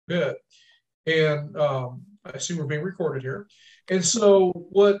bit. And I see we're being recorded here. And so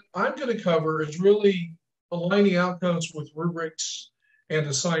what I'm going to cover is really aligning outcomes with rubrics and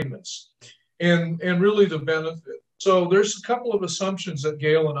assignments and really the benefit. So there's a couple of assumptions that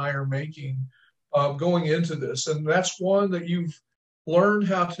Gail and I are making going into this. And that's one, that you've learned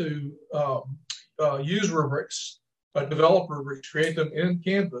how to use rubrics, develop rubrics, create them in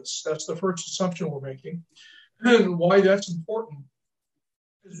Canvas. That's the first assumption we're making. And why that's important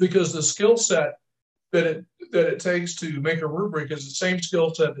is because the skill set that it takes to make a rubric is the same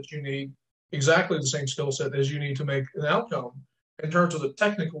skill set that you need, exactly the same skill set as you need to make an outcome in terms of the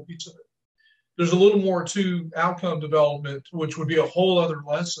technical piece of it. There's a little more to outcome development, which would be a whole other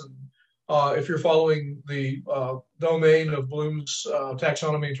lesson if you're following the domain of Bloom's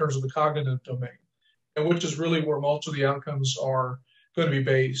taxonomy in terms of the cognitive domain, and which is really where most of the outcomes are going to be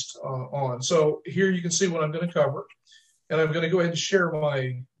based on. So here you can see what I'm going to cover. And I'm going to go ahead and share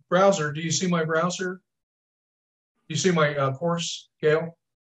my browser. Do you see my browser? Do you see my course, Gail?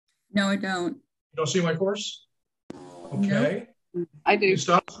 No, I don't. You don't see my course? Okay. No, I do. You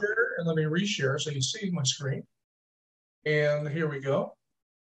stop share and let me reshare so you see my screen. And here we go.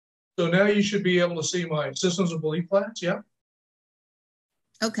 So now you should be able to see my systems of belief class, yeah?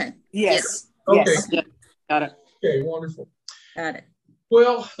 Okay. Yes. Okay. Yes. Yeah. Got it. Okay, wonderful. Got it.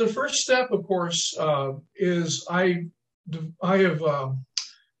 Well, the first step, of course, is I have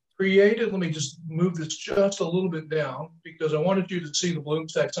created, let me just move this just a little bit down because I wanted you to see the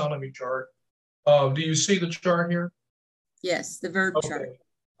Bloom's taxonomy chart. Do you see the chart here? Yes, the verb chart.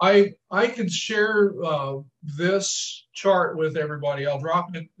 I can share this chart with everybody. I'll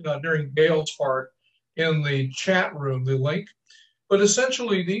drop it during Gail's part in the chat room, the link. But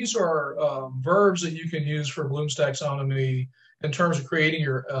essentially, these are verbs that you can use for Bloom's taxonomy in terms of creating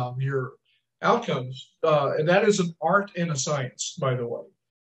your outcomes. And that is an art and a science, by the way.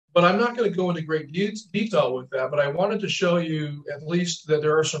 But I'm not going to go into great detail with that, but I wanted to show you at least that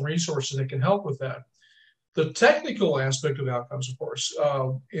there are some resources that can help with that. The technical aspect of outcomes, of course,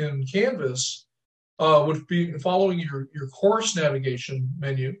 in Canvas would be following your course navigation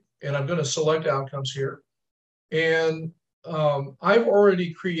menu. And I'm going to select outcomes here. And I've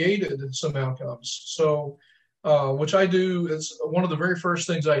already created some outcomes. So, which I do, it's one of the very first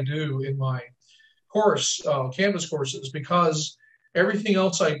things I do in my course, Canvas courses, because everything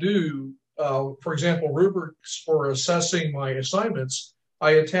else I do, for example, rubrics for assessing my assignments,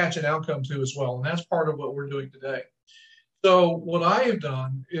 I attach an outcome to as well. And that's part of what we're doing today. So what I have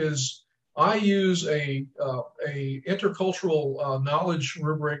done is I use a intercultural knowledge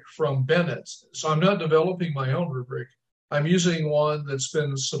rubric from Bennett. So I'm not developing my own rubric. I'm using one that's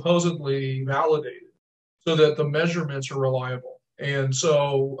been supposedly validated so that the measurements are reliable. And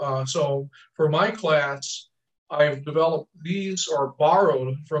so, so for my class, I've developed these, or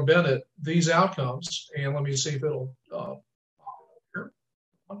borrowed from Bennett, these outcomes. And let me see if it'll, here.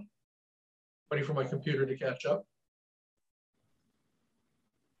 Waiting for my computer to catch up.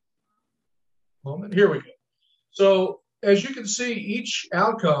 Moment, here we go. So as you can see, each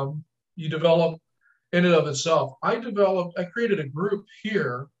outcome you develop in and of itself. I created a group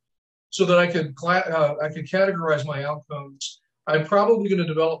here so that I could categorize my outcomes. I'm probably going to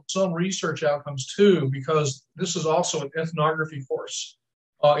develop some research outcomes too, because this is also an ethnography course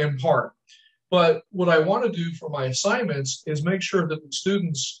in part. But what I want to do for my assignments is make sure that the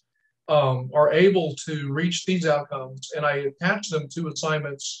students are able to reach these outcomes, and I attach them to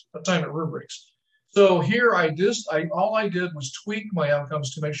assignment rubrics. So here all I did was tweak my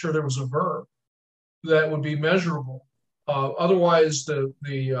outcomes to make sure there was a verb that would be measurable. Otherwise, the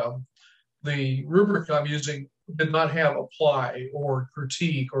rubric I'm using did not have apply or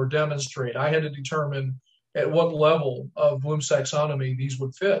critique or demonstrate. I had to determine at what level of Bloom's taxonomy these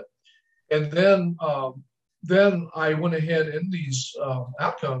would fit. And then I went ahead in these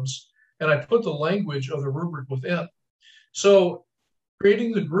outcomes and I put the language of the rubric within. So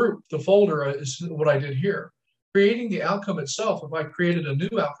creating the group, the folder is what I did here. Creating the outcome itself, if I created a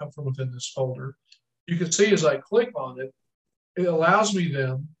new outcome from within this folder, you can see as I click on it, it allows me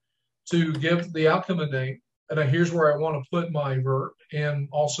then to give the outcome a name. And here's where I want to put my verb and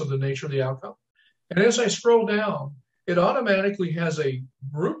also the nature of the outcome. And as I scroll down, it automatically has a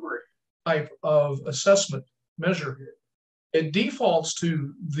rubric type of assessment measure here. It defaults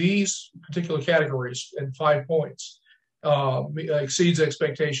to these particular categories in 5 points, exceeds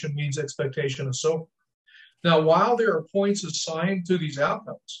expectation, meets expectation, and so forth. Now, while there are points assigned to these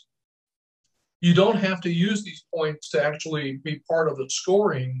outcomes, you don't have to use these points to actually be part of the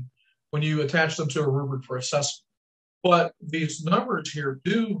scoring when you attach them to a rubric for assessment. But these numbers here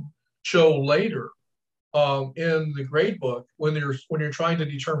do show later in the grade book when you're trying to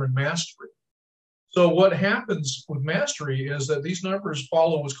determine mastery. So what happens with mastery is that these numbers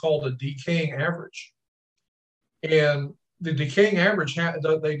follow what's called a decaying average. And the decaying average,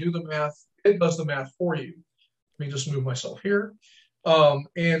 they do the math, it does the math for you. Let me just move myself here.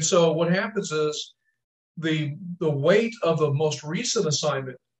 And so what happens is the weight of the most recent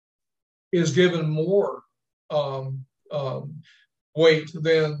assignment is given more weight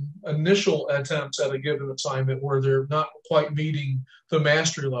than initial attempts at a given assignment where they're not quite meeting the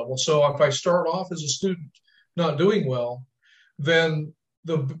mastery level. So if I start off as a student not doing well, then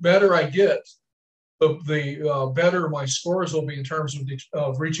the better I get, the better my scores will be in terms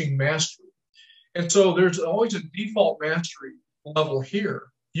of reaching mastery. And so there's always a default mastery level here.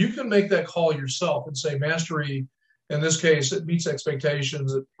 You can make that call yourself and say mastery, in this case, it meets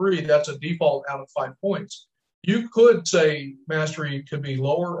expectations at 3. That's a default out of 5 points. You could say mastery could be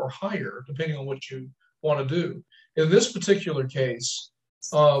lower or higher, depending on what you want to do. In this particular case,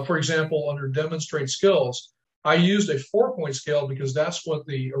 for example, under demonstrate skills, I used a 4-point scale because that's what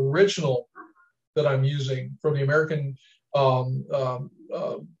the original that I'm using from the American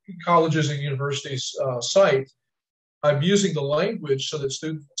colleges and universities site. I'm using the language so that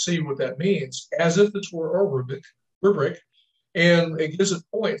students see what that means as if it were a rubric, and it gives it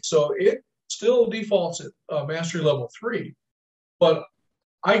points. So it still defaults at mastery level 3, but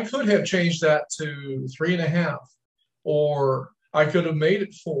I could have changed that to 3.5, or I could have made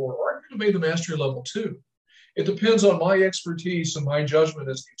it 4, or I could have made the mastery level 2. It depends on my expertise and my judgment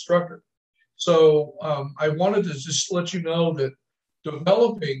as the instructor. So I wanted to just let you know that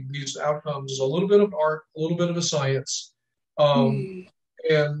developing these outcomes is a little bit of art, a little bit of a science.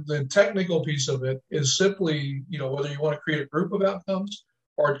 And the technical piece of it is simply, whether you want to create a group of outcomes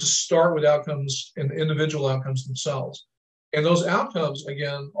or just start with outcomes and individual outcomes themselves. And those outcomes,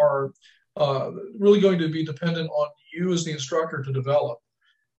 again, are really going to be dependent on you as the instructor to develop.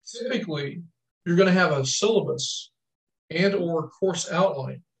 Typically, you're going to have a syllabus and or course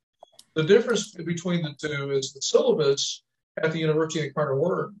outline. The difference between the two is the syllabus at the University of Carter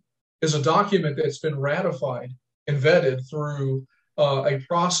Word is a document that's been ratified and vetted through a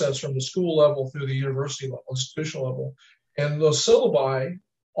process from the school level through the university level, institutional level. And those syllabi,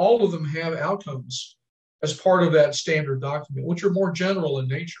 all of them have outcomes as part of that standard document, which are more general in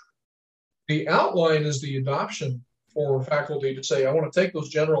nature. The outline is the adoption for faculty to say, I want to take those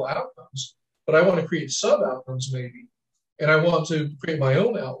general outcomes, but I want to create sub-outcomes maybe, and I want to create my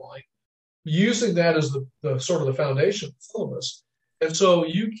own outline, using that as the sort of the foundation of the syllabus. And so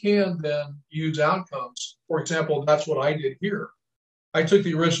you can then use outcomes. For example, that's what I did here. I took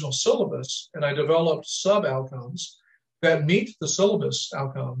the original syllabus and I developed sub-outcomes that meet the syllabus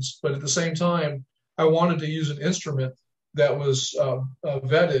outcomes, but at the same time, I wanted to use an instrument that was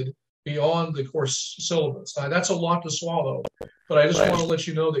vetted beyond the course syllabus. Now, that's a lot to swallow, but I just want to let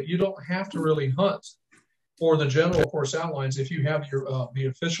you know that you don't have to really hunt for the general course outlines if you have your the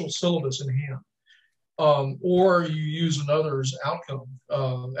official syllabus in hand, or you use another's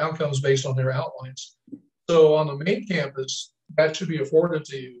outcomes based on their outlines. So on the main campus, that should be afforded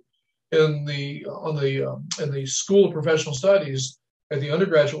to you. In the School of Professional Studies, at the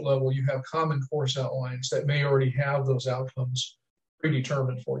undergraduate level, you have common course outlines that may already have those outcomes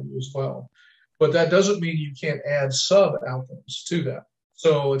predetermined for you as well. But that doesn't mean you can't add sub-outcomes to that.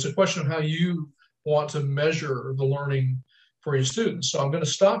 So it's a question of how you want to measure the learning for your students. So I'm going to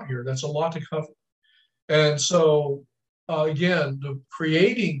stop here. That's a lot to cover. And so, again,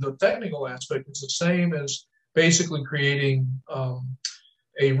 creating the technical aspect is the same as basically creating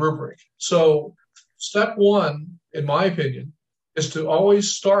a rubric. So step one, in my opinion, is to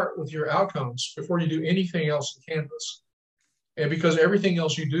always start with your outcomes before you do anything else in Canvas. And because everything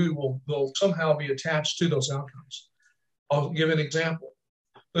else you do will somehow be attached to those outcomes. I'll give an example.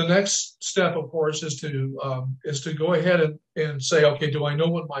 The next step, of course, is to go ahead and say, okay, do I know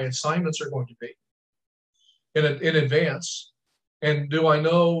what my assignments are going to be in advance? And do I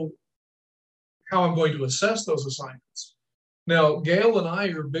know how I'm going to assess those assignments? Now, Gail and I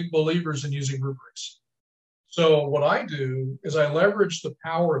are big believers in using rubrics. So what I do is I leverage the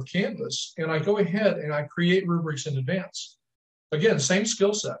power of Canvas and I go ahead and I create rubrics in advance. Again, same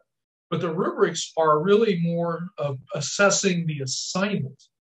skill set, but the rubrics are really more of assessing the assignment.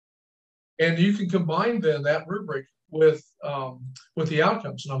 And you can combine then that rubric with the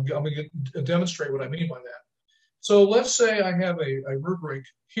outcomes. And I'm going to demonstrate what I mean by that. So let's say I have a rubric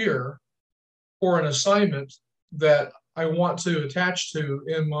here for an assignment that I want to attach to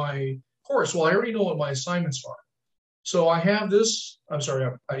in my course. Well, I already know what my assignments are. So I have this, I'm sorry,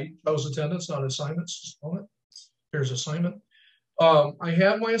 I chose attendance, not assignments. Just a moment. Here's assignment. I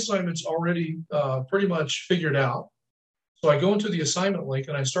have my assignments already pretty much figured out. So I go into the assignment link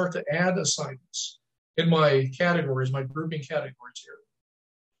and I start to add assignments in my categories, my grouping categories here.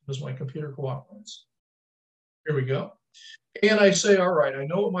 As my computer cooperates. Here we go. And I say, all right, I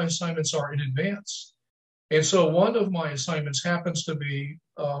know what my assignments are in advance. And so one of my assignments happens to be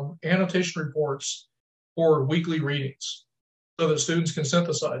annotation reports for weekly readings so that students can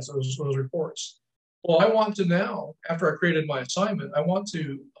synthesize those reports. Well, I want to now, after I created my assignment, I want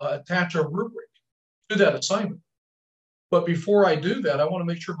to attach a rubric to that assignment. But before I do that, I want to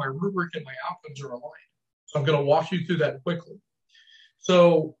make sure my rubric and my outcomes are aligned. So I'm going to walk you through that quickly.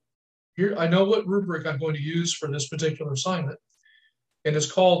 So here, I know what rubric I'm going to use for this particular assignment, and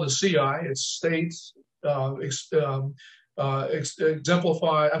it's called the CI. It's state,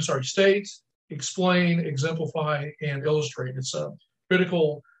 exemplify, I'm sorry, state, explain, exemplify, and illustrate. It's a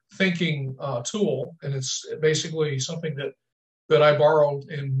critical thinking tool, and it's basically something that I borrowed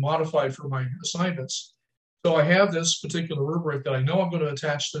and modified for my assignments. So I have this particular rubric that I know I'm going to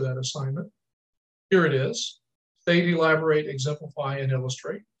attach to that assignment. Here it is, state, elaborate, exemplify, and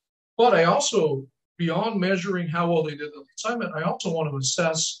illustrate. But I also, beyond measuring how well they did the assignment, I also want to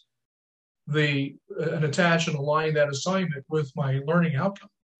assess and attach and align that assignment with my learning outcome.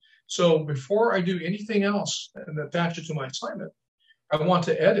 So before I do anything else and attach it to my assignment, I want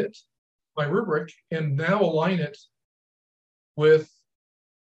to edit my rubric and now align it with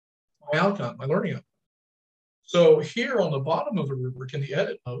my outcome, my learning outcome. So here on the bottom of the rubric in the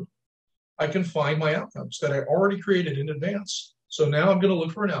edit mode, I can find my outcomes that I already created in advance. So now I'm going to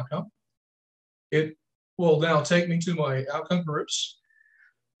look for an outcome. It will now take me to my outcome groups.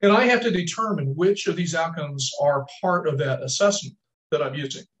 And I have to determine which of these outcomes are part of that assessment that I'm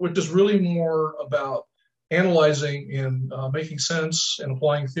using, which is really more about analyzing and making sense and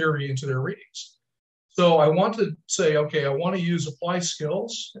applying theory into their readings. So I want to say, okay, I want to use apply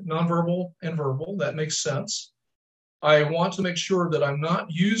skills, nonverbal and verbal. That makes sense. I want to make sure that I'm not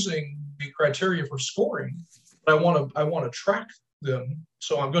using the criteria for scoring, but I want to track them.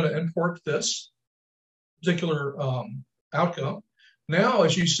 So I'm going to import this particular outcome. Now,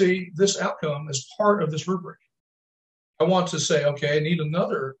 as you see, this outcome is part of this rubric. I want to say, okay, I need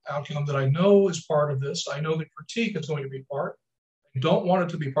another outcome that I know is part of this. I know the critique is going to be part. I don't want it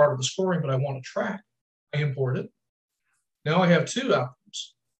to be part of the scoring, but I want to track. I import it. Now I have two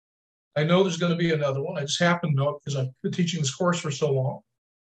outcomes. I know there's going to be another one. I just happen to know it because I've been teaching this course for so long.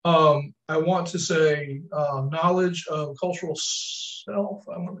 I want to say knowledge of cultural self.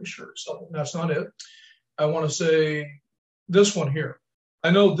 I want to make sure that's not it. I want to say this one here. I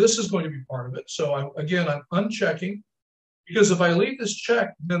know this is going to be part of it. So I'm unchecking, because if I leave this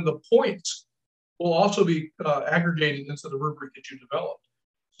checked, then the points will also be aggregated into the rubric that you developed.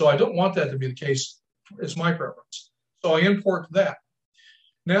 So I don't want that to be the case. It's my preference. So I import that.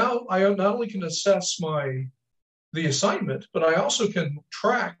 Now I not only can assess the assignment, but I also can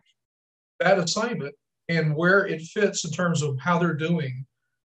track that assignment and where it fits in terms of how they're doing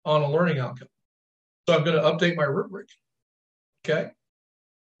on a learning outcome. So I'm going to update my rubric. Okay.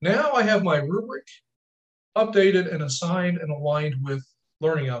 Now I have my rubric updated and assigned and aligned with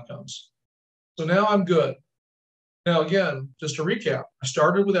learning outcomes. So now I'm good. Now again, just to recap, I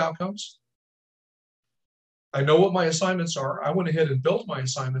started with outcomes. I know what my assignments are. I went ahead and built my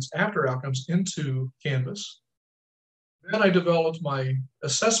assignments after outcomes into Canvas. Then I developed my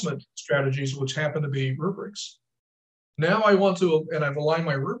assessment strategies, which happen to be rubrics. Now I want to, and I've aligned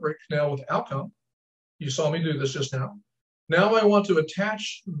my rubric now with outcome. You saw me do this just now. Now I want to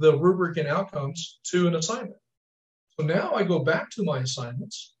attach the rubric and outcomes to an assignment. So now I go back to my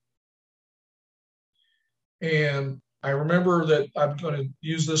assignments. And I remember that I'm going to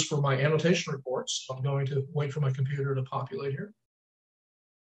use this for my annotation reports. So I'm going to wait for my computer to populate here.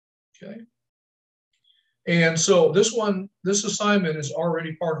 Okay. And so this assignment is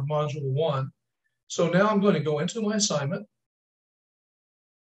already part of module 1. So now I'm going to go into my assignment.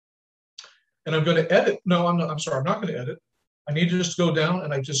 And I'm going to edit. No, I'm not going to edit. I need to just go down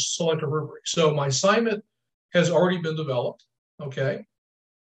and I just select a rubric. So my assignment has already been developed. Okay.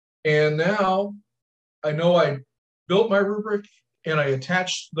 And now I know I built my rubric and I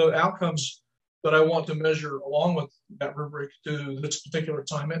attached the outcomes that I want to measure along with that rubric to this particular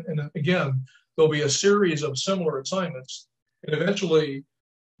assignment. And then again, there'll be a series of similar assignments. And eventually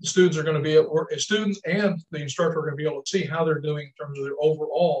the students are going to be able, or students and the instructor are going to be able to see how they're doing in terms of their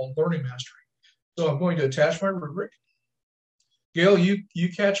overall learning mastery. So I'm going to attach my rubric. Gail, you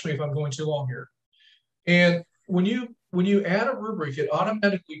catch me if I'm going too long here. And when you add a rubric, it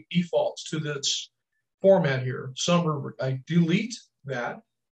automatically defaults to this format here, some rubric. I delete that,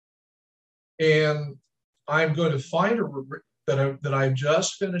 and I'm going to find a rubric that I've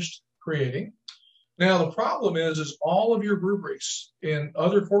just finished creating. Now, the problem is all of your rubrics in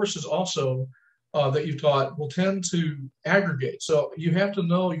other courses also that you've taught will tend to aggregate. So you have to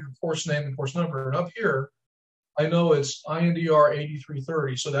know your course name and course number. And up here, I know it's INDR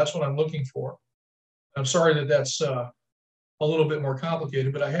 8330, so that's what I'm looking for. I'm sorry that that's a little bit more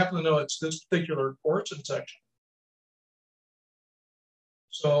complicated, but I happen to know it's this particular course and section.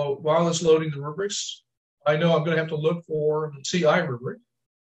 So while it's loading the rubrics, I know I'm going to have to look for the CI rubric.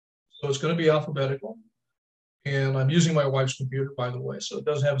 So it's going to be alphabetical. And I'm using my wife's computer, by the way, so it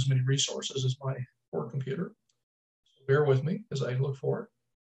doesn't have as many resources as my work computer. So bear with me as I look for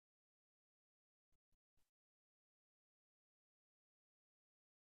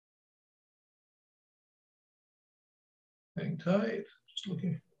it. Hang tight, just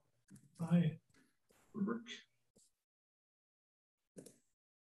looking for my rubric.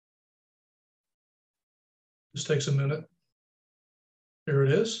 This takes a minute. Here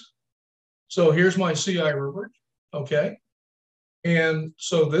it is. So here's my CI rubric, okay? And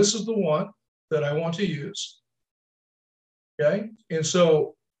so this is the one that I want to use, okay? And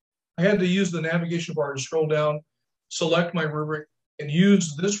so I had to use the navigation bar to scroll down, select my rubric, and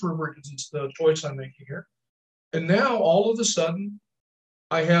use this rubric as the choice I'm making here. And now all of a sudden,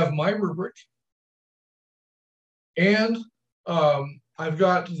 I have my rubric, and I've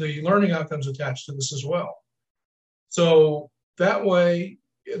got the learning outcomes attached to this as well. So that way,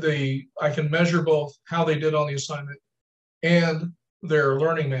 I can measure both how they did on the assignment and their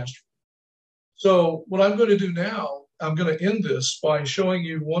learning mastery. So what I'm going to do now, I'm going to end this by showing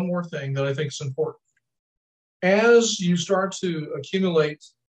you one more thing that I think is important. As you start to accumulate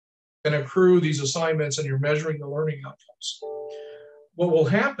and accrue these assignments and you're measuring the learning outcomes, what will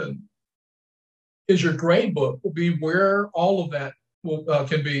happen is your grade book will be where all of that will,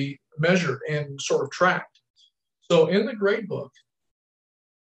 can be measured and sort of tracked. So in the grade book,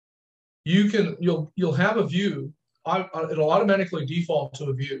 you'll have a view. It'll automatically default to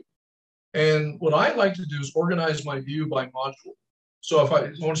a view. And what I like to do is organize my view by module. So if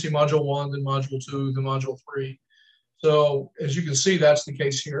I want to see module 1, then module 2, then module 3. So as you can see, that's the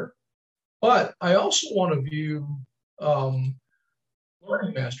case here. But I also want to view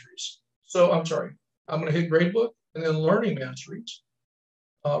learning masteries. So I'm sorry, I'm going to hit gradebook and then learning masteries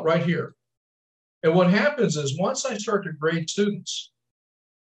right here. And what happens is once I start to grade students,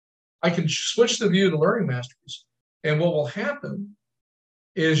 I can switch the view to learning masteries. And what will happen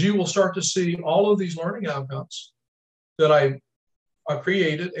is you will start to see all of these learning outcomes that I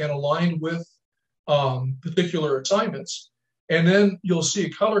created and aligned with particular assignments. And then you'll see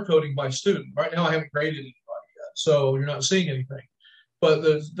a color coding by student. Right now I haven't graded anybody yet, so you're not seeing anything. But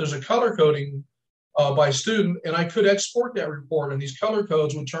there's a color coding by student, and I could export that report, and these color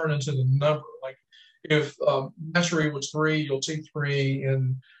codes would turn into the number. Like if mastery was 3, you'll see 3,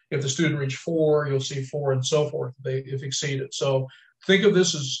 and if the student reached 4, you'll see 4, and so forth if exceeded. So think of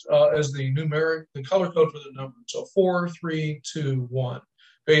this as the numeric, the color code for the number. So 4, 3, 2, 1,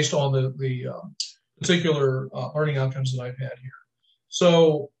 based on the particular learning outcomes that I've had here.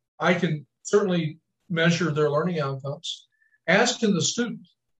 So I can certainly measure their learning outcomes, as can the student.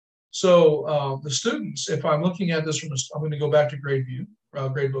 So the students, if I'm looking at this from, I'm going to go back to grade view,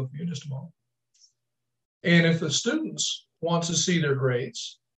 gradebook view in just a moment. And if the students want to see their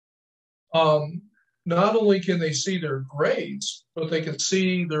grades, not only can they see their grades, but they can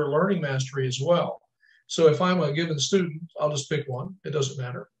see their learning mastery as well. So if I'm a given student, I'll just pick one, it doesn't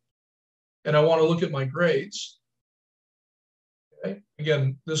matter. And I want to look at my grades. Okay.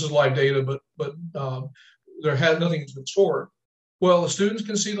 Again, this is live data, but there had nothing been stored. Well, the students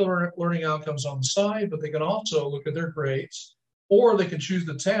can see the learning outcomes on the side, but they can also look at their grades, or they can choose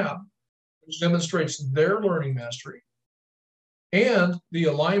the tab, which demonstrates their learning mastery and the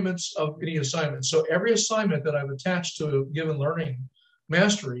alignments of any assignment. So every assignment that I've attached to a given learning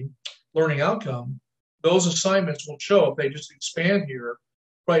mastery, learning outcome, those assignments will show up. They just expand here.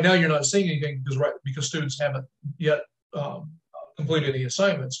 Right now, you're not seeing anything because students haven't yet completed any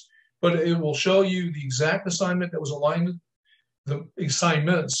assignments, but it will show you the exact assignment that was aligned, the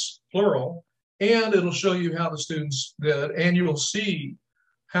assignments, plural, and it'll show you how the students did, and you'll see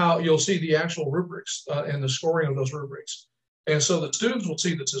the actual rubrics and the scoring of those rubrics. And so the students will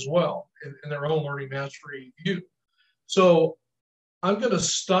see this as well in their own learning mastery view. So I'm going to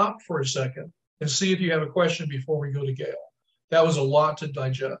stop for a second and see if you have a question before we go to Gail. That was a lot to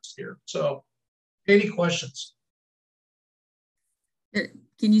digest here. So any questions?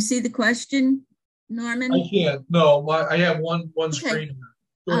 Can you see the question, Norman? I can't. No, I have one screen here.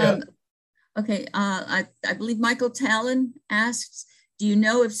 Go ahead. Okay. I believe Michael Talon asks, do you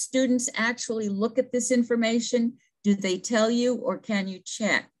know if students actually look at this information Do they tell you, or can you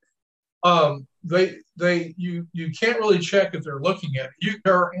check? You can't really check if they're looking at it.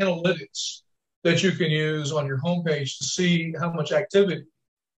 There are analytics that you can use on your homepage to see how much activity.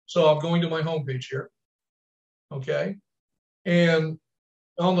 So I'm going to my homepage here. Okay. And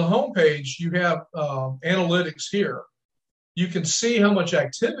on the homepage, you have analytics here. You can see how much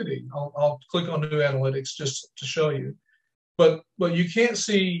activity. I'll click on new analytics just to show you. But you can't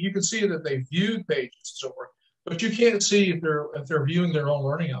see, you can see that they viewed pages and so forth, but you can't see if they're viewing their own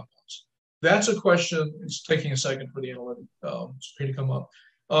learning outcomes. That's a question. It's taking a second for the analytic screen to come up.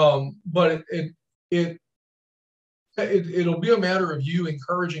 But it'll be a matter of you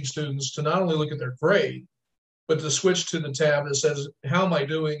encouraging students to not only look at their grade, but to switch to the tab that says, how am I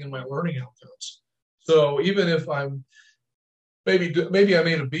doing in my learning outcomes? So even if I'm, maybe I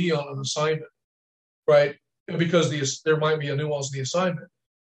made a B on an assignment, right? Because there might be a nuance in the assignment,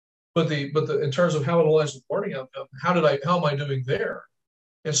 but in terms of how it aligns with learning outcome, how am I doing there?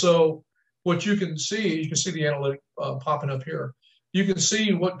 And so what you can see the analytic popping up here. You can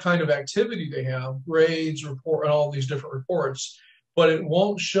see what kind of activity they have, grades, report, and all these different reports, but it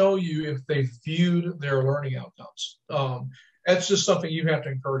won't show you if they viewed their learning outcomes. That's just something you have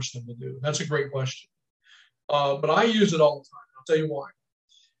to encourage them to do. That's a great question. But I use it all the time. I'll tell you why.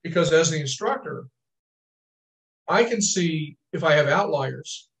 Because as the instructor, I can see if I have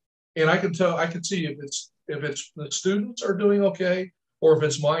outliers, and I can see if it's the students are doing okay or if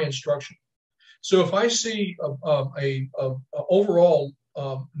it's my instruction. So if I see a overall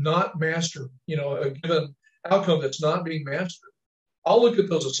not mastered, a given outcome that's not being mastered, I'll look at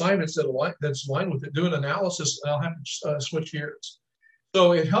those assignments that's aligned with it, do an analysis, and I'll have to switch gears.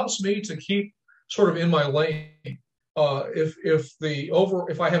 So it helps me to keep sort of in my lane.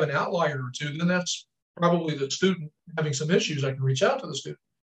 If I have an outlier or two, then that's probably the student having some issues. I can reach out to the student,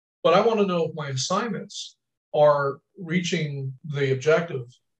 but I want to know if my assignments are reaching the objective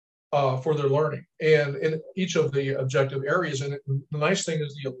for their learning, and in each of the objective areas. And the nice thing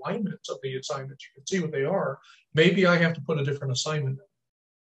is the alignments of the assignments. You can see what they are. Maybe I have to put a different assignment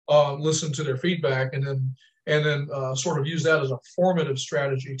in, listen to their feedback, and then sort of use that as a formative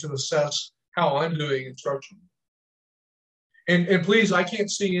strategy to assess how I'm doing instruction. And please, I can't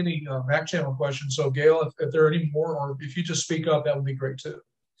see any back channel questions. So Gail, if there are any more, or if you just speak up, that would be great too.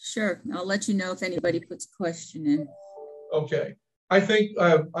 Sure, I'll let you know if anybody puts a question in. Okay, I think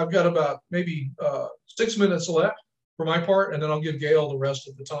I've got about maybe 6 minutes left for my part, and then I'll give Gail the rest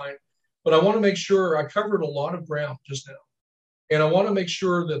of the time. But I want to make sure I covered a lot of ground just now. And I want to make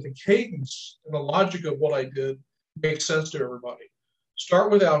sure that the cadence and the logic of what I did makes sense to everybody.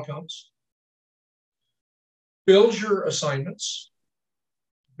 Start with outcomes. Build your assignments.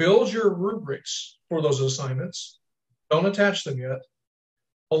 Build your rubrics for those assignments. Don't attach them yet.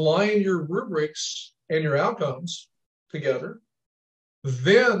 Align your rubrics and your outcomes together.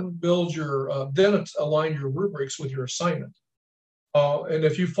 Then then align your rubrics with your assignment. And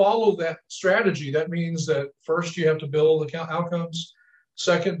if you follow that strategy, that means that first you have to build the outcomes.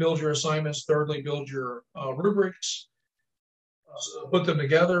 Second, build your assignments. Thirdly, build your rubrics. Put them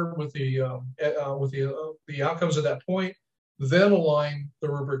together with the outcomes at that point. Then align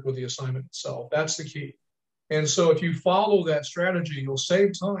the rubric with the assignment itself. That's the key. And so if you follow that strategy, you'll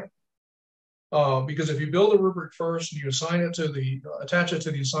save time. Because if you build a rubric first and you attach it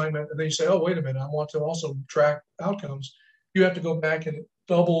to the assignment, and then you say, oh, wait a minute, I want to also track outcomes, you have to go back, and it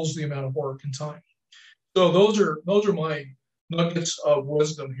doubles the amount of work and time. So those are my nuggets of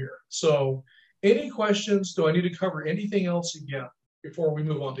wisdom here. So any questions? Do I need to cover anything else again before we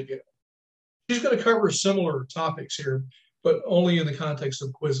move on to Gail? She's going to cover similar topics here, but only in the context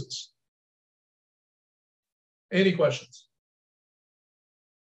of quizzes. Any questions?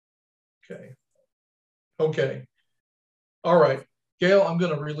 Okay. All right. Gail, I'm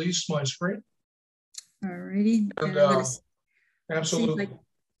going to release my screen. All righty. And, absolutely.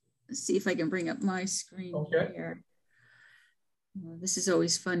 See if I can bring up my screen here. Well, this is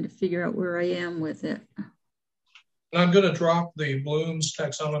always fun to figure out where I am with it. And I'm going to drop the Bloom's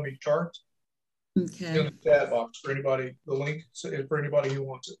taxonomy chart in the chat box for anybody, the link for anybody who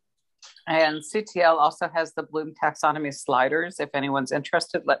wants it. And CTL also has the Bloom taxonomy sliders. If anyone's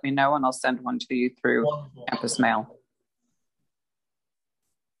interested, let me know and I'll send one to you through campus mail.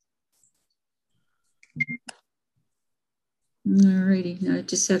 All righty. Now I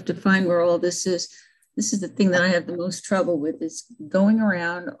just have to find where all this is. This is the thing that I have the most trouble with, is going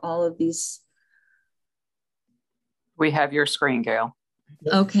around all of these. We have your screen, Gail.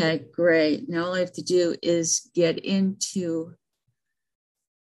 Okay, great. Now all I have to do is get into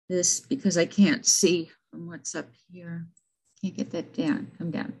this, because I can't see from what's up here. Can't get that down.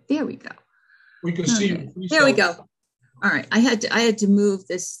 Come down. There we go. We can see. There we go. All right, I had to move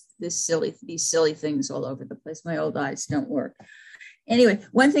these silly things all over the place. My old eyes don't work. Anyway,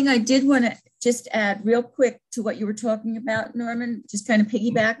 one thing I did want to just add real quick to what you were talking about, Norman, just kind of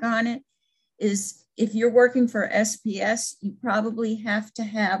piggyback on it, is if you're working for SPS, you probably have to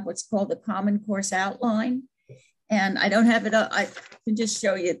have what's called a Common Course outline. And I don't have it up. I can just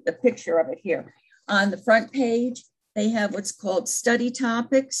show you the picture of it here. On the front page, they have what's called study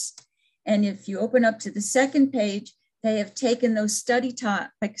topics. And if you open up to the second page, they have taken those study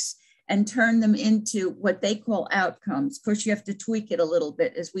topics and turned them into what they call outcomes. Of course, you have to tweak it a little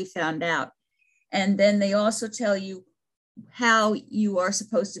bit, as we found out. And then they also tell you how you are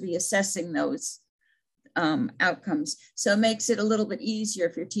supposed to be assessing those outcomes. So it makes it a little bit easier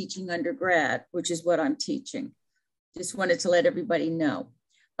if you're teaching undergrad, which is what I'm teaching. Just wanted to let everybody know.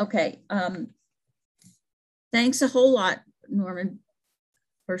 Okay, thanks a whole lot, Norman,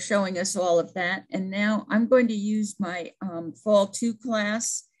 for showing us all of that. And now I'm going to use my Fall 2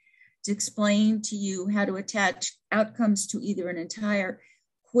 class to explain to you how to attach outcomes to either an entire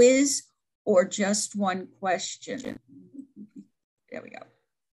quiz or just one question. There we go.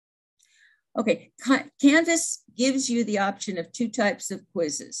 Okay, Canvas gives you the option of 2 types of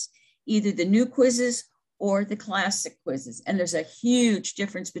quizzes, either the new quizzes or the classic quizzes. And there's a huge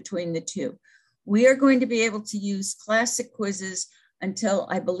difference between the two. We are going to be able to use classic quizzes until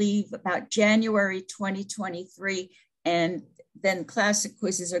I believe about January 2023, and then classic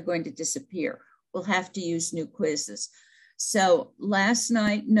quizzes are going to disappear. We'll have to use new quizzes. So last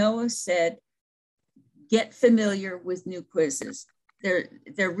night, Noah said, get familiar with new quizzes.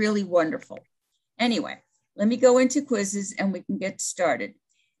 They're really wonderful. Anyway, let me go into quizzes and we can get started.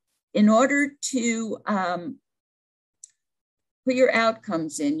 In order to put your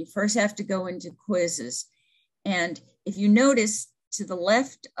outcomes in, you first have to go into quizzes. And if you notice, to the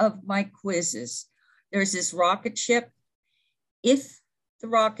left of my quizzes, there's this rocket ship. If the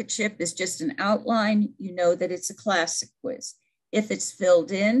rocket ship is just an outline, you know that it's a classic quiz. If it's filled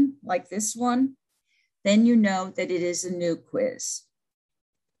in, like this one, then you know that it is a new quiz.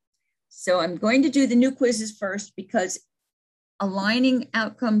 So I'm going to do the new quizzes first because aligning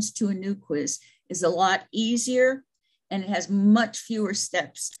outcomes to a new quiz is a lot easier and it has much fewer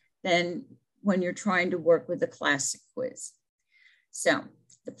steps than when you're trying to work with a classic quiz. So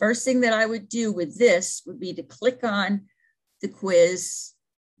the first thing that I would do with this would be to click on the quiz,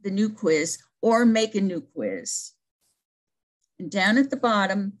 the new quiz, or make a new quiz. And down at the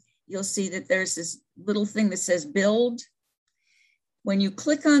bottom, you'll see that there's this little thing that says build. When you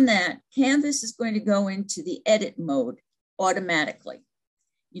click on that, Canvas is going to go into the edit mode automatically.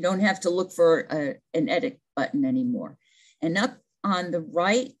 You don't have to look for an edit button anymore. And up on the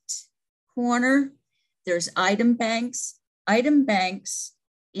right corner, there's item banks. Item banks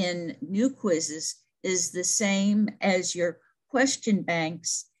in new quizzes is the same as your question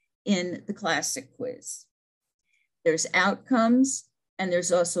banks in the classic quiz. There's outcomes and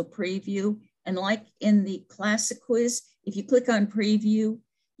there's also preview. And like in the classic quiz, if you click on preview,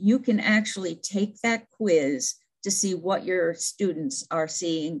 you can actually take that quiz to see what your students are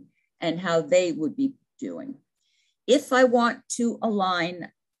seeing and how they would be doing. If I want to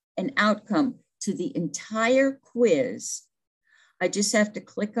align an outcome to the entire quiz, I just have to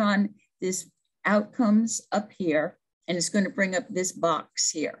click on this outcomes up here, and it's going to bring up this box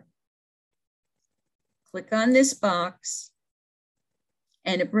here. Click on this box,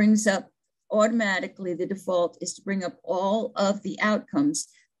 and it brings up automatically, the default is to bring up all of the outcomes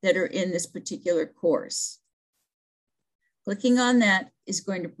that are in this particular course. Clicking on that is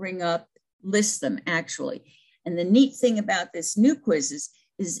going to bring up, list them actually. And the neat thing about this new quizzes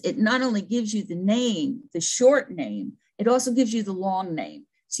is it not only gives you the name, the short name, it also gives you the long name.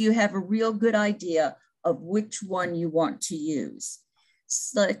 So you have a real good idea of which one you want to use.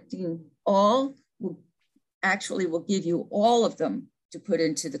 Selecting all will give you all of them to put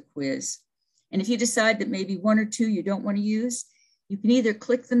into the quiz. And if you decide that maybe one or two you don't want to use, you can either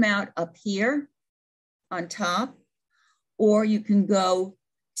click them out up here on top, or you can go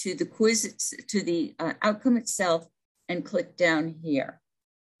to the quiz, to the outcome itself and click down here.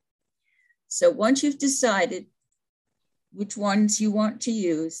 So once you've decided which ones you want to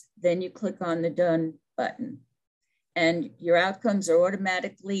use, then you click on the done button and your outcomes are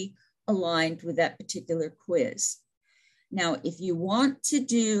automatically aligned with that particular quiz. Now, if you want to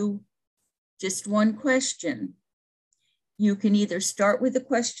do just one question, you can either start with a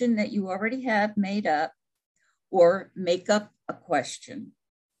question that you already have made up or make up a question.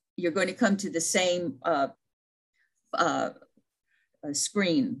 You're going to come to the same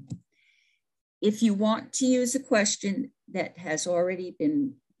screen. If you want to use a question that has already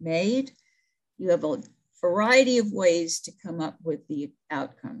been made, you have a variety of ways to come up with the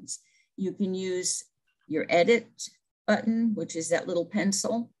outcomes. You can use your edit button, which is that little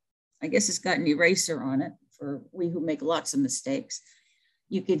pencil. I guess it's got an eraser on it for we who make lots of mistakes.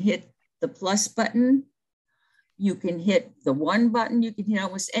 You can hit the plus button. You can hit the 1 button. You can hit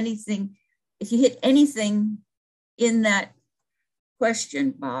almost anything. If you hit anything in that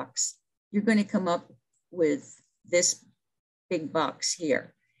question box, you're going to come up with this big box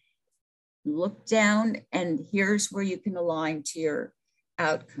here. Look down, and here's where you can align to your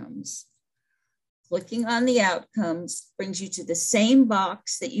outcomes. Clicking on the outcomes brings you to the same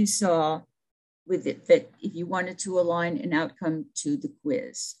box that you saw with it, that if you wanted to align an outcome to the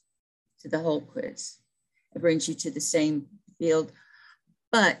quiz, to the whole quiz. It brings you to the same field,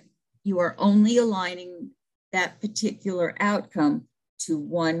 but you are only aligning that particular outcome to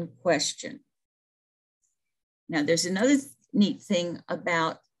one question. Now, there's another neat thing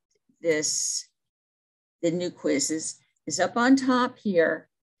about this, the new quizzes, is up on top here.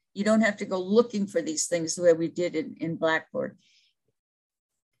 You don't have to go looking for these things the way we did in Blackboard.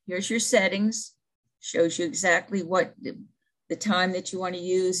 Here's your settings, shows you exactly what the time that you want to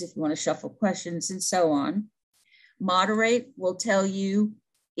use, if you want to shuffle questions and so on. Moderate will tell you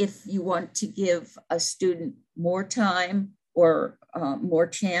if you want to give a student more time or more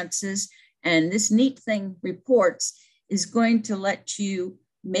chances. And this neat thing, reports, is going to let you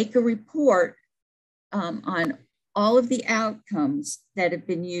make a report on all of the outcomes that have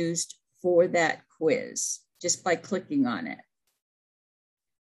been used for that quiz just by clicking on it.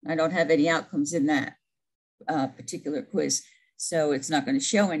 I don't have any outcomes in that particular quiz, so it's not going to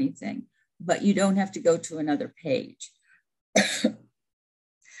show anything, but you don't have to go to another page.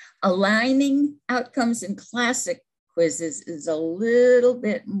 Aligning outcomes in classic quizzes is a little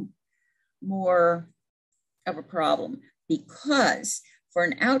bit more of a problem, because for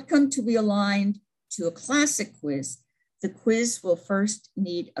an outcome to be aligned to a classic quiz, the quiz will first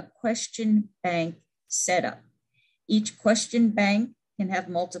need a question bank setup. Each question bank can have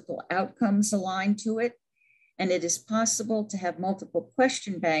multiple outcomes aligned to it, and it is possible to have multiple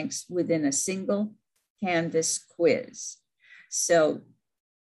question banks within a single Canvas quiz. So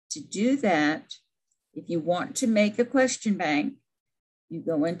to do that, if you want to make a question bank, you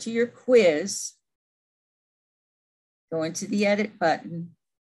go into your quiz, go into the edit button,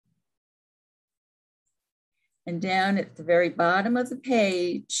 and down at the very bottom of the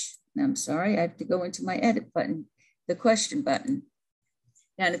page, I'm sorry, I have to go into my edit button, the question button.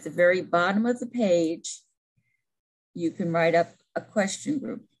 Down at the very bottom of the page, you can write up a question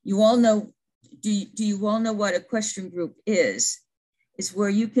group. You all know, do you all know what a question group is? It's where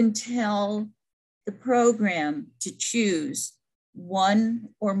you can tell the program to choose one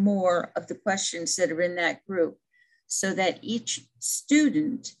or more of the questions that are in that group, so that each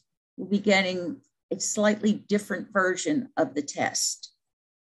student will be getting a slightly different version of the test.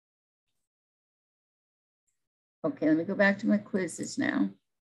 Okay, let me go back to my quizzes now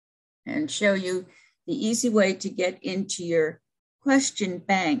and show you the easy way to get into your question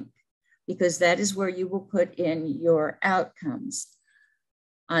bank, because that is where you will put in your outcomes.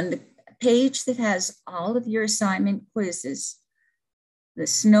 On the page that has all of your assignment quizzes, the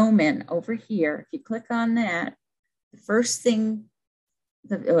snowman over here, if you click on that, the first thing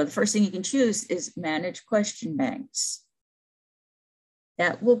you can choose is manage question banks.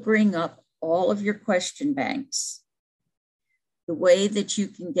 That will bring up all of your question banks. The way that you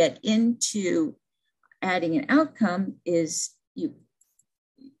can get into adding an outcome is you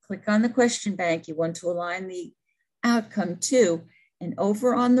click on the question bank you want to align the outcome to, and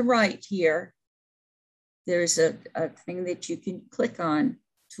over on the right here, there's a thing that you can click on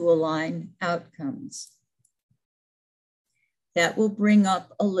to align outcomes. That will bring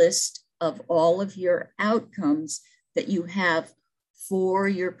up a list of all of your outcomes that you have for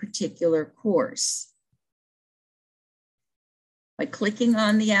your particular course. By clicking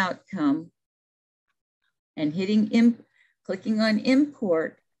on the outcome and clicking on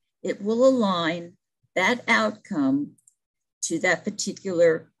import, it will align that outcome to that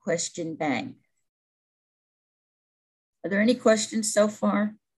particular question bank. Are there any questions so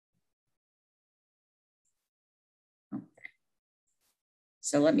far? Okay.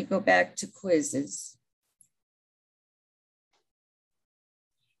 So let me go back to quizzes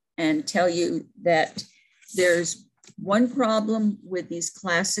and tell you that there's one problem with these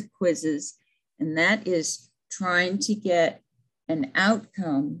classic quizzes, and that is trying to get an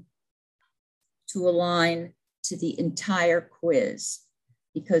outcome to align to the entire quiz,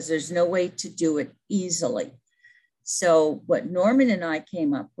 because there's no way to do it easily. So what Norman and I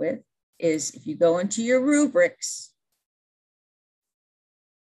came up with is, if you go into your rubrics,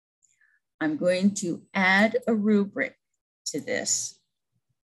 I'm going to add a rubric to this.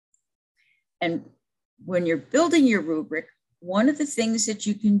 And when you're building your rubric, one of the things that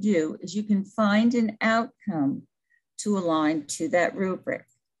you can do is you can find an outcome to align to that rubric.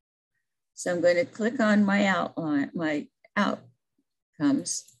 So I'm going to click on my outline, my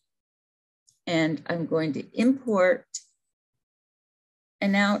outcomes, and I'm going to import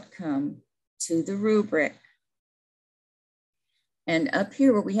an outcome to the rubric. And up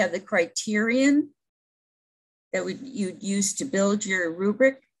here where we have the criterion that you'd use to build your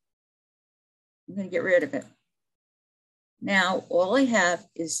rubric, I'm going to get rid of it. Now, all I have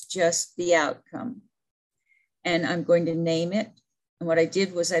is just the outcome. And I'm going to name it. And what I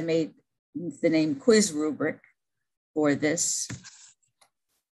did was I made the name quiz rubric for this.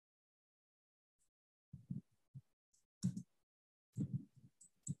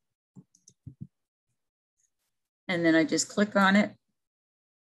 And then I just click on it.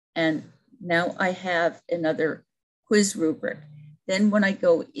 And now I have another quiz rubric. Then when I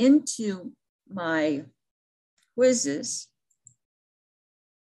go into my quizzes,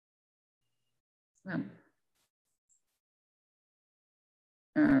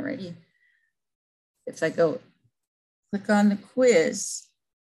 alrighty. If I go click on the quiz,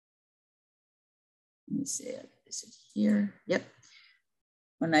 let me see, is it here? Yep.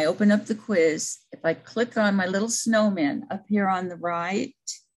 When I open up the quiz, if I click on my little snowman up here on the right,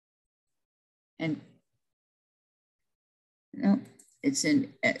 and no, it's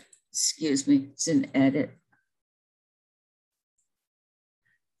in, excuse me, it's in edit.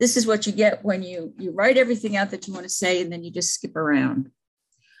 This is what you get when you write everything out that you want to say and then you just skip around.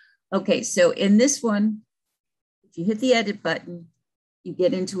 Okay, so in this one, if you hit the edit button, you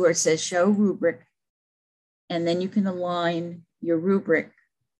get into where it says show rubric, and then you can align your rubric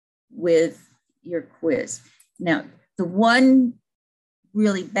with your quiz. Now, the one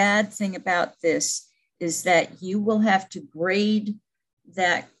really bad thing about this is that you will have to grade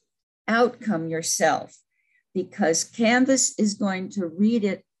that outcome yourself, because Canvas is going to read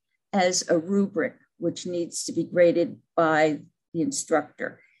it as a rubric, which needs to be graded by the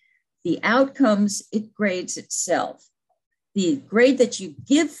instructor. The outcomes, it grades itself. The grade that you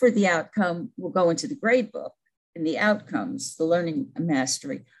give for the outcome will go into the grade book, and the outcomes, the learning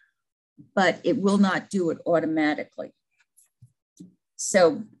mastery, but it will not do it automatically.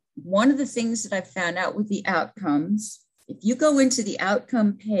 So one of the things that I found out with the outcomes, if you go into the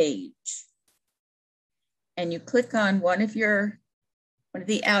outcome page and you click on one of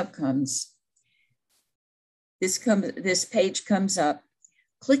the outcomes, this page comes up.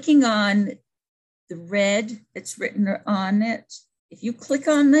 Clicking on the red that's written on it, if you click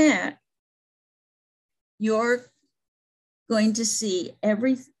on that, you're going to see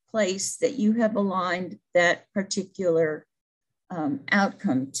every place that you have aligned that particular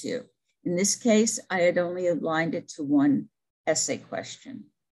outcome to. In this case, I had only aligned it to one essay question.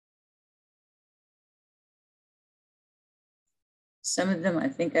 Some of them I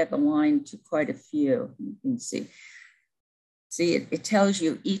think I've aligned to quite a few. You can see. See, it tells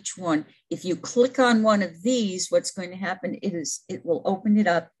you each one. If you click on one of these, what's going to happen is it will open it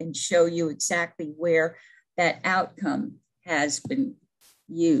up and show you exactly where that outcome has been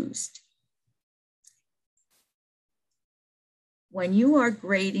used. When you are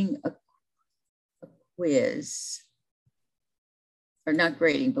grading a quiz, or not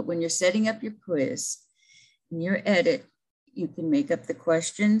grading, but when you're setting up your quiz, in your edit, you can make up the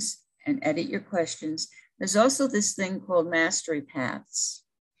questions and edit your questions. There's also this thing called mastery paths.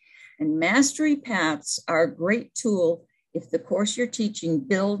 And mastery paths are a great tool if the course you're teaching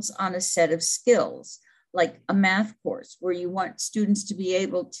builds on a set of skills, like a math course where you want students to be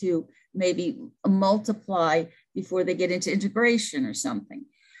able to maybe multiply before they get into integration or something.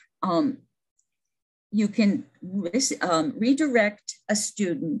 You can redirect a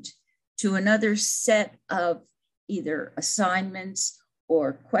student to another set of either assignments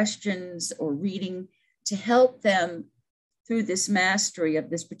or questions or reading to help them through this mastery of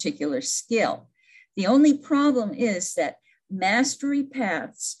this particular skill. The only problem is that mastery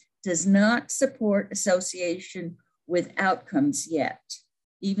paths does not support association with outcomes yet,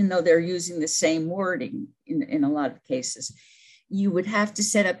 even though they're using the same wording in a lot of cases. You would have to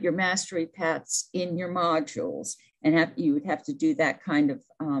set up your mastery paths in your modules, and you would have to do that kind of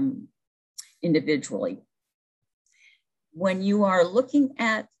individually. When you are looking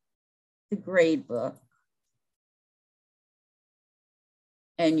at the grade book,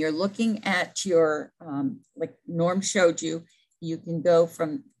 and you're looking at your, like Norm showed you, you can go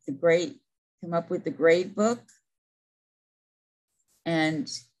from the grade, come up with the grade book and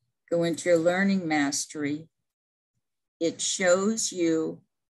go into your learning mastery. It shows you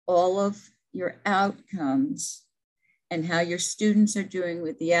all of your outcomes and how your students are doing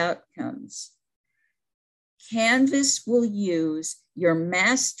with the outcomes, Canvas will use your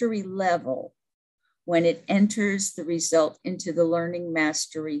mastery level when it enters the result into the Learning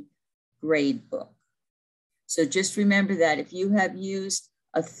Mastery gradebook. So just remember that if you have used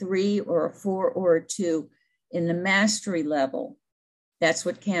a 3 or a 4 or a 2 in the mastery level, that's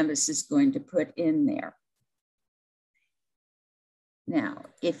what Canvas is going to put in there. Now,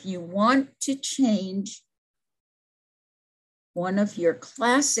 if you want to change one of your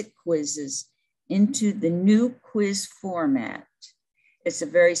classic quizzes into the new quiz format, it's a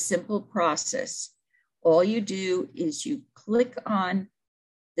very simple process. All you do is you click on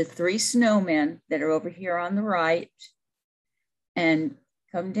the 3 snowmen that are over here on the right and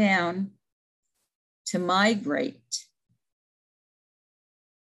come down to migrate.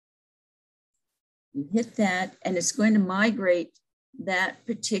 You hit that and it's going to migrate that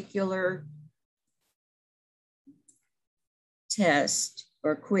particular test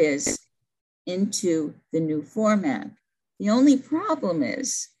or quiz into the new format. The only problem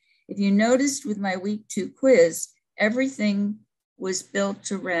is, if you noticed with my week 2 quiz, everything was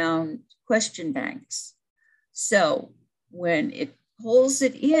built around question banks. So when it pulls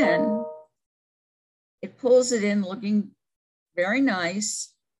it in looking very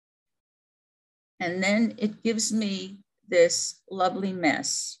nice. And then it gives me this lovely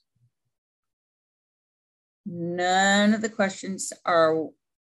mess. None of the questions are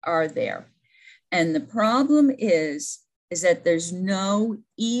there. And the problem is that there's no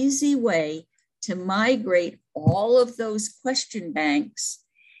easy way to migrate all of those question banks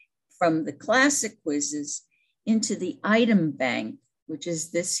from the classic quizzes into the item bank, which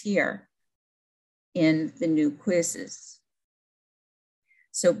is this here in the new quizzes.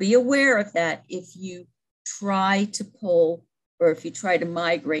 So be aware of that if you try to pull or if you try to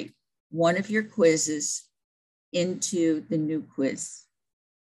migrate one of your quizzes into the new quiz.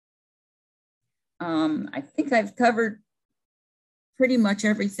 I think I've covered pretty much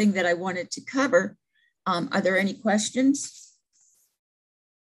everything that I wanted to cover. Are there any questions?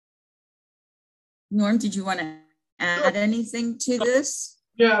 Norm, did you want to add anything to this?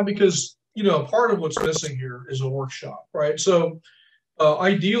 Yeah, because, you know, part of what's missing here is a workshop, right? So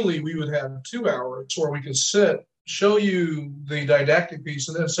ideally, we would have 2 hours where we could sit, show you the didactic piece,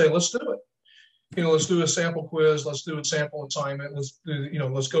 and then say, let's do it. You know, let's do a sample quiz, let's do a sample assignment, let's do, you know,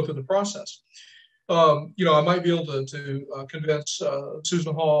 let's go through the process. You know, I might be able to convince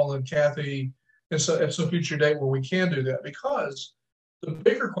Susan Hall and Kathy at some future date where we can do that, because the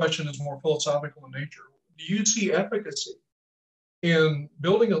bigger question is more philosophical in nature. Do you see efficacy in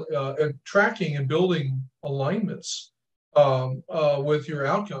building, tracking and building alignments with your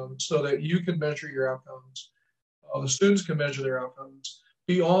outcomes so that you can measure your outcomes, the students can measure their outcomes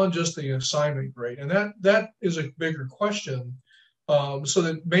beyond just the assignment grade? And that is a bigger question, so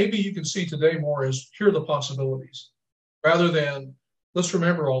that maybe you can see today more as here are the possibilities, rather than let's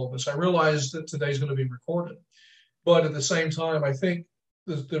remember all of this. I realize that today's going to be recorded, but at the same time, I think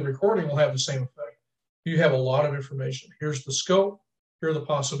the recording will have the same effect. You have a lot of information. Here's the scope, here are the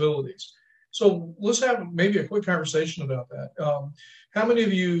possibilities. So let's have maybe a quick conversation about that. How many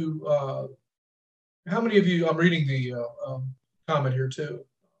of you, I'm reading the comment here too.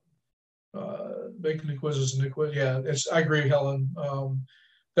 Making the quizzes a new quiz. Yeah, I agree, Helen.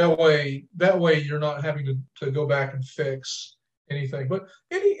 That way you're not having to go back and fix anything. But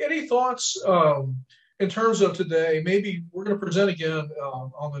any thoughts in terms of today? Maybe we're going to present again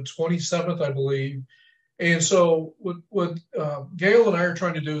on the 27th, I believe. And so what Gail and I are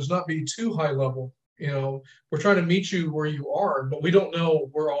trying to do is not be too high level. You know, we're trying to meet you where you are, but we don't know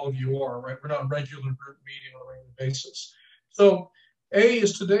where all of you are, right? We're not a regular group meeting on a regular basis. So A,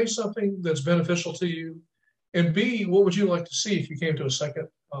 is today something that's beneficial to you? And B, what would you like to see if you came to a second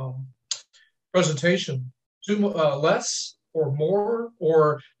presentation? Less or more,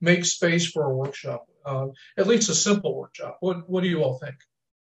 or make space for a workshop? At least a simple workshop. What do you all think?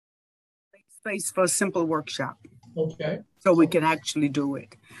 Make space for a simple workshop. Okay. So we can actually do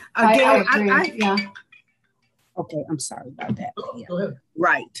it. I agree. Yeah. Okay, I'm sorry about that. Oh, go ahead.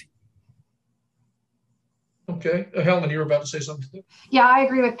 Right. Okay, Helen, you were about to say something. Yeah, I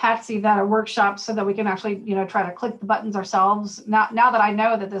agree with Patsy that a workshop so that we can actually, you know, try to click the buttons ourselves. Now that I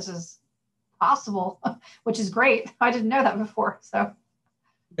know that this is possible, which is great. I didn't know that before, so.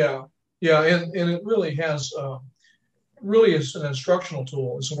 Yeah, and it really has, really is an instructional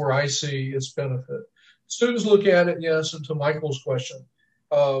tool. It's where I see its benefit. Students look at it, yes, and to Michael's question,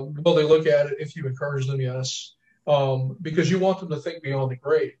 will they look at it if you encourage them? Yes, because you want them to think beyond the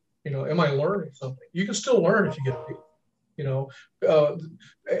grade. You know, am I learning something? You can still learn if you get a B. You know,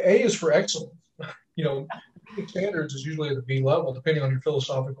 A is for excellent. You know, standards is usually at the B level, depending on your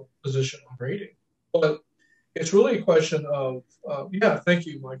philosophical position on grading. But it's really a question of, yeah, thank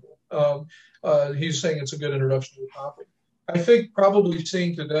you, Michael. He's saying it's a good introduction to the topic. I think probably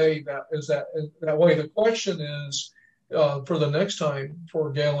seeing today that is that way. The question is, for the next time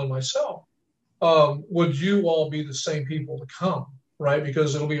for Gail and myself, would you all be the same people to come, right?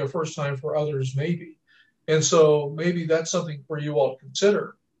 Because it'll be a first time for others, maybe. And so maybe that's something for you all to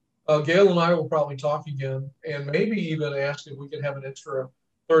consider. Gail and I will probably talk again and maybe even ask if we could have an extra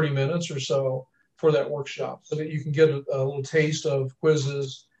 30 minutes or so for that workshop so that you can get a little taste of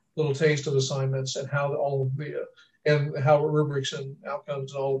quizzes, a little taste of assignments, and how all of the and how rubrics and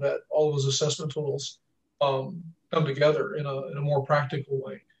outcomes and all of that, all of those assessment tools come together in a more practical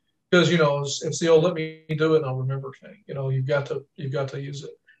way. Because it's the old "let me do it and I'll remember" thing. You've got to use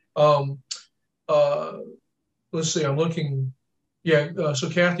it. Let's see. I'm looking. Yeah. So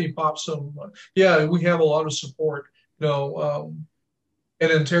Kathy popped some. Yeah, we have a lot of support. And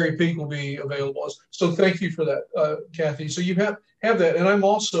then Terry Peak will be available. So thank you for that, Kathy. So you have that, and I'm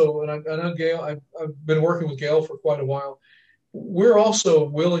also, and I know Gail. I've been working with Gail for quite a while. We're also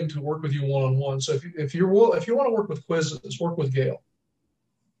willing to work with you one-on-one. So if you want to work with quizzes, work with Gail.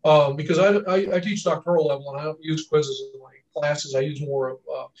 Because I teach doctoral level, and I don't use quizzes in my classes. I use more of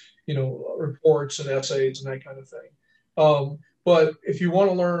reports and essays and that kind of thing. But if you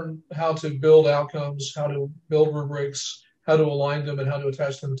want to learn how to build outcomes, how to build rubrics, how to align them, and how to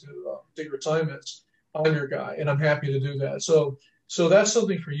attach them to your assignments, I'm your guy, and I'm happy to do that. So that's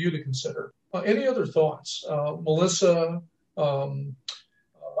something for you to consider. Any other thoughts? Melissa,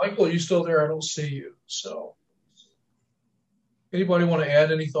 Michael, are you still there? I don't see you. So anybody want to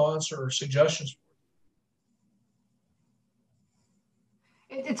add any thoughts or suggestions?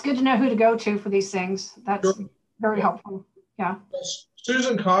 It's good to know who to go to for these things. That's very helpful. Yeah.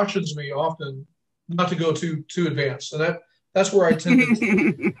 Susan cautions me often not to go too advanced, and that's where I tend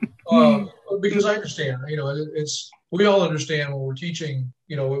to, because I understand. We all understand when we're teaching.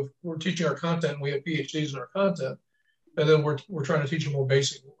 If we're teaching our content, we have PhDs in our content, and then we're trying to teach a more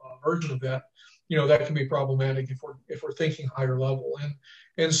basic version of that. That can be problematic if we're thinking higher level,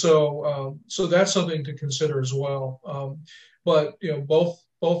 and so that's something to consider as well. But both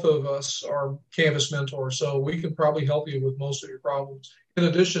of us are Canvas mentors, so we can probably help you with most of your problems. In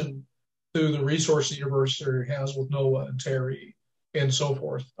addition to the resource the university has with Noah and Terry and so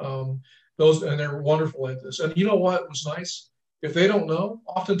forth, and they're wonderful at this. And you know what was nice? If they don't know,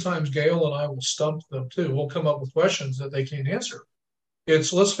 oftentimes Gail and I will stump them too. We'll come up with questions that they can't answer.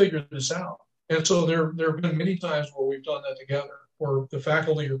 It's let's figure this out. And so there have been many times where we've done that together, where the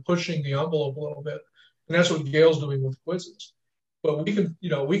faculty are pushing the envelope a little bit, and that's what Gail's doing with quizzes. But we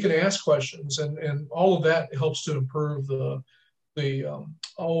can ask questions, and all of that helps to improve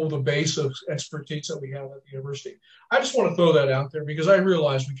all of the base of expertise that we have at the university. I just want to throw that out there because I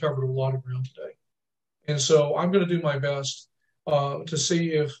realize we covered a lot of ground today, and so I'm going to do my best to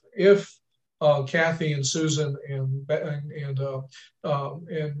see if Kathy and Susan and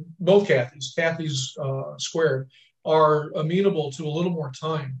both Kathy's squared, are amenable to a little more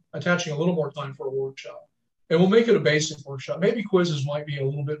time, attaching a little more time for a workshop. And we'll make it a basic workshop. Maybe quizzes might be a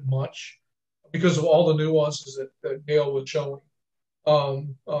little bit much because of all the nuances that Gail was showing.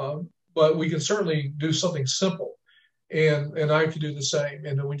 But we can certainly do something simple. And I could do the same.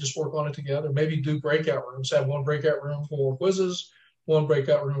 And then we just work on it together. Maybe do breakout rooms, have one breakout room for quizzes, one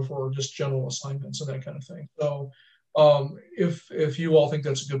breakout room for just general assignments and that kind of thing. So if you all think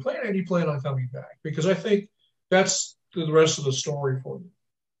that's a good plan, and you plan on coming back, because I think that's the rest of the story for you,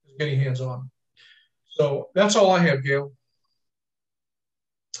 is getting hands-on. So that's all I have, Gail.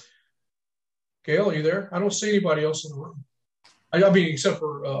 Gail, are you there? I don't see anybody else in the room. I mean, except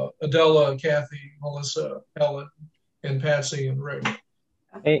for Adela, Kathy, Melissa, Helen, and Patsy and Rick.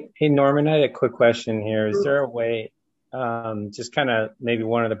 Hey, Norman, I had a quick question here. Is there a way, just kind of maybe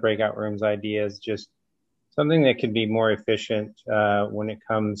one of the breakout rooms ideas, just something that could be more efficient when it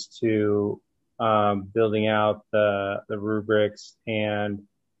comes to building out the rubrics and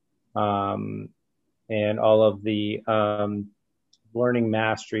all of the learning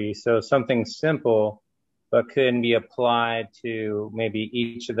mastery. So something simple, but can be applied to maybe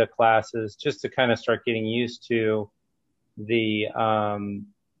each of the classes, just to kind of start getting used to the,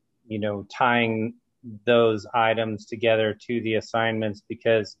 tying those items together to the assignments,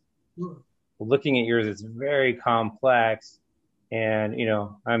 because looking at yours, it's very complex. And,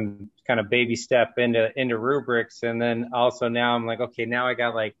 I'm kind of baby step into rubrics. And then also now I'm like, okay, now I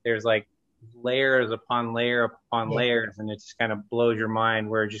got there's layers upon layer upon layers, and it just kind of blows your mind,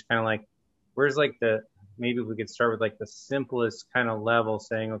 where it just kind of where's the maybe we could start with like the simplest kind of level,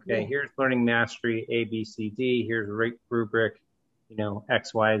 saying, okay, here's learning mastery, A, B, C, D, here's rubric, you know,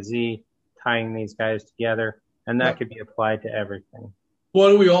 X, Y, Z, tying these guys together, and that could be applied to everything. What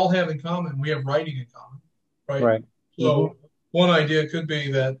do we all have in common? We have writing in common, right? Right. So one idea could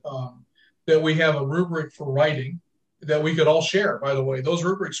be that that we have a rubric for writing that we could all share. By the way, those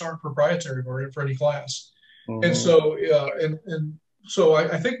rubrics aren't proprietary for any class, and so so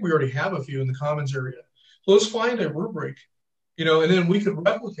I think we already have a few in the commons area. So let's find a rubric, you know, and then we could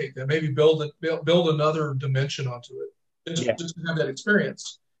replicate that, maybe build another dimension onto it, just to have that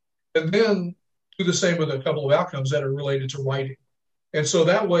experience, and then do the same with a couple of outcomes that are related to writing. And so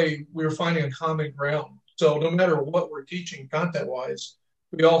that way we're finding a common ground. So no matter what we're teaching content-wise,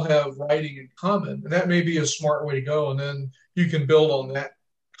 we all have writing in common. And that may be a smart way to go. And then you can build on that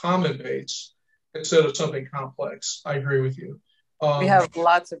common base instead of something complex. I agree with you. We have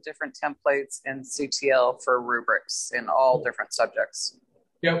lots of different templates in CTL for rubrics in all different subjects.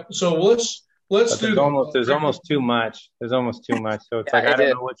 Yeah. So let's do that. There's almost too much. There's almost too much. So it's I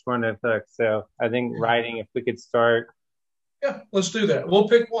don't know which one to pick. So I think writing, if we could start. Yeah, let's do that. We'll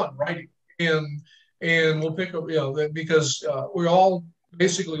pick one, writing, and we'll pick, you know, because we all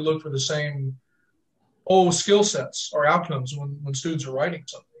basically look for the same skill sets or outcomes when students are writing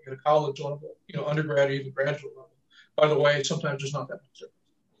something at a college level, you know, undergrad, even graduate level. By the way, sometimes there's not that much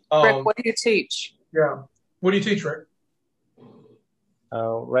difference. Rick, what do you teach? Yeah, what do you teach, Rick?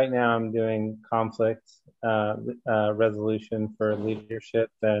 Right now, I'm doing conflict resolution for leadership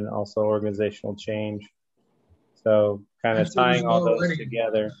and also organizational change. So kind of tying all those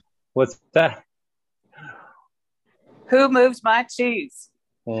together. What's that? Who moves my cheese?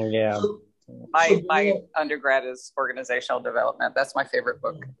 Yeah. My undergrad is organizational development. That's my favorite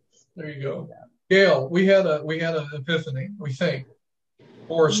book. There you go. Gail, we had an epiphany, we think,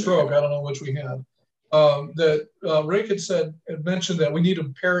 or a stroke. I don't know which we had. That Rick had mentioned that we need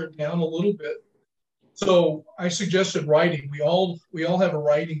to pare it down a little bit. So I suggested writing. We all have a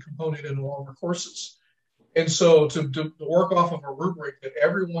writing component in all of our courses. And so to work off of a rubric that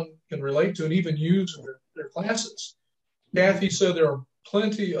everyone can relate to and even use in their classes, Kathy said there are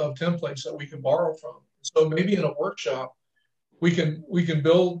plenty of templates that we can borrow from. So maybe in a workshop, we can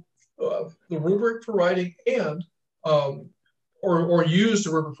build the rubric for writing and or use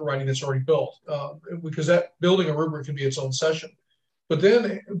the rubric for writing that's already built, because that building a rubric can be its own session. But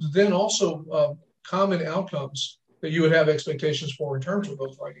then also common outcomes that you would have expectations for in terms of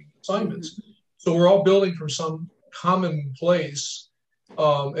those writing assignments. So we're all building from some common place,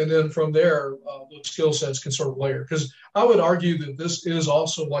 and then from there, those skill sets can sort of layer. Because I would argue that this is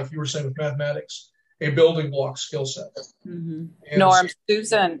also, like you were saying with mathematics, a building block skill set. Norm,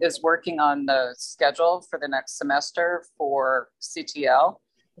 Susan is working on the schedule for the next semester for CTL.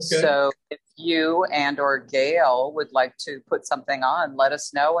 Okay. So if you and or Gail would like to put something on, let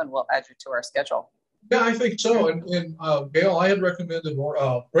us know and we'll add you to our schedule. Yeah, I think so. And Gail, I had recommended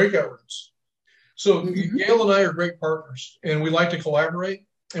more breakout rooms. So Gail and I are great partners, and we like to collaborate.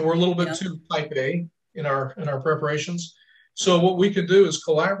 And we're a little bit too type A in our preparations. So what we can do is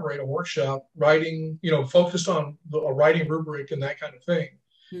collaborate a workshop, writing, you know, focused on a writing rubric and that kind of thing.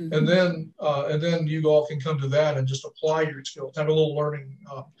 And then you all can come to that and just apply your skills, have a little learning,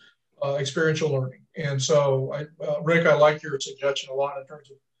 experiential learning. And so, Rick, I like your suggestion a lot in terms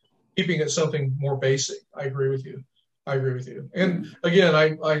of keeping it something more basic. I agree with you. And again,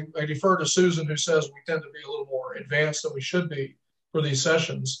 I defer to Susan, who says we tend to be a little more advanced than we should be for these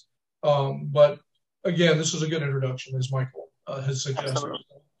sessions. But again, this is a good introduction, as Michael has suggested.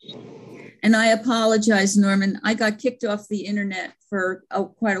 And I apologize, Norman. I got kicked off the internet for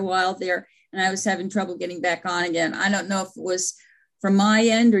quite a while there, and I was having trouble getting back on again. I don't know if it was from my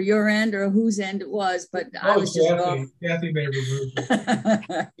end or your end or whose end it was, but I was just off. Kathy may remove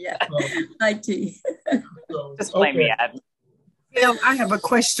it. Yeah, IT. Just blame me, Ad. Bill, I have a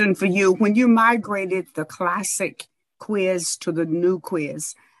question for you. When you migrated the classic quiz to the new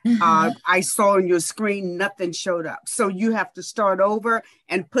quiz, I saw on your screen nothing showed up. So you have to start over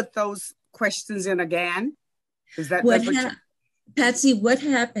and put those questions in again? Is that Patsy, what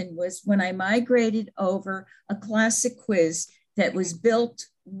happened was when I migrated over a classic quiz that was built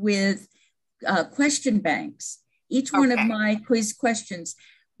with question banks, each one of my quiz questions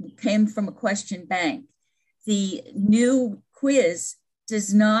came from a question bank. The new quiz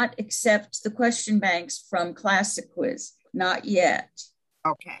does not accept the question banks from classic quiz, not yet.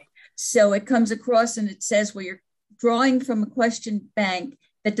 Okay. So it comes across and it says, well, you're drawing from a question bank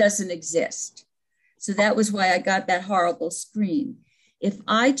that doesn't exist. So that was why I got that horrible screen. If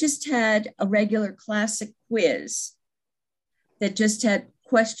I just had a regular classic quiz that just had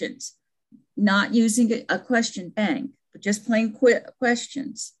questions, not using a question bank, but just plain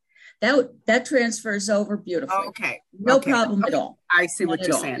questions, that transfers over beautifully. Okay. No problem at all. I see what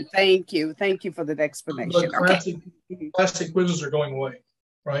you're saying. Thank you. Thank you for the explanation. Classic quizzes are going away,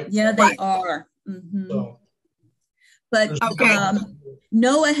 right? Yeah, they are. Mm-hmm. So, but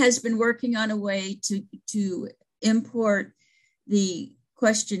NOAA has been working on a way to import the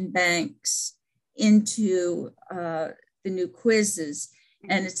question banks into the new quizzes.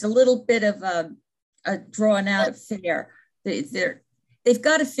 And it's a little bit of a drawn out affair. They've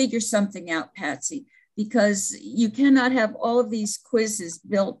got to figure something out, Patsy, because you cannot have all of these quizzes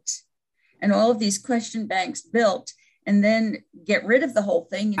built and all of these question banks built and then get rid of the whole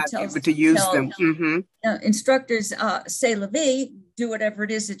thing and tell them. Instructors say la vie, do whatever it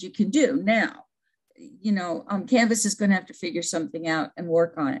is that you can do. Now, Canvas is going to have to figure something out and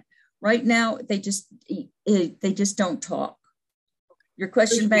work on it. Right now, they just don't talk. Your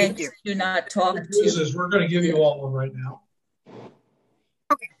question banks do not talk to. We're going to give you all one right now.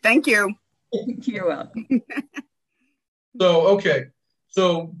 Okay, thank you. You're welcome.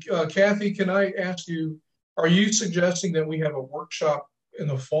 So, Kathy, can I ask you, are you suggesting that we have a workshop in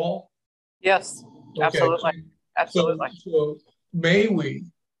the fall? Yes, absolutely. Absolutely. So may we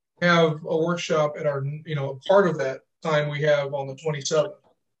have a workshop at our, part of that time we have on the 27th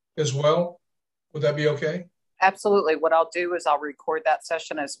as well? Would that be okay? Absolutely. What I'll do is I'll record that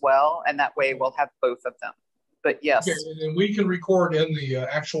session as well, and that way we'll have both of them. But yes. Okay, and we can record in the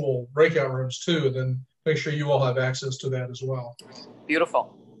actual breakout rooms too, and then make sure you all have access to that as well.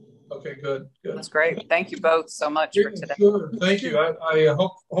 Beautiful. Okay, good. That's great. Thank you both so much for today. Sure. Thank you. I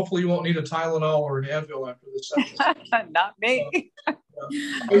hopefully you won't need a Tylenol or an Advil after this session. Not me.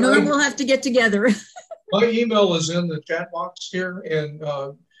 Norm, we'll have to get together. My email is in the chat box here, and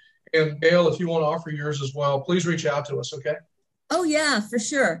Gail, if you want to offer yours as well, please reach out to us. Okay. Oh yeah, for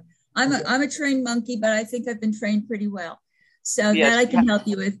sure. I'm a trained monkey, but I think I've been trained pretty well, so that I can help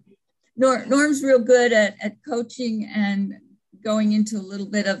you with. Norm's real good at coaching and going into a little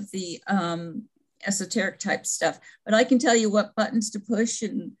bit of the esoteric type stuff, but I can tell you what buttons to push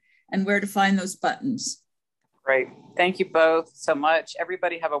and where to find those buttons. Great. Thank you both so much.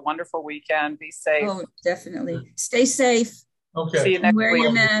 Everybody have a wonderful weekend. Be safe. Oh, definitely. Stay safe. Okay. See you next week. Wear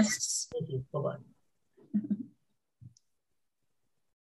your masks.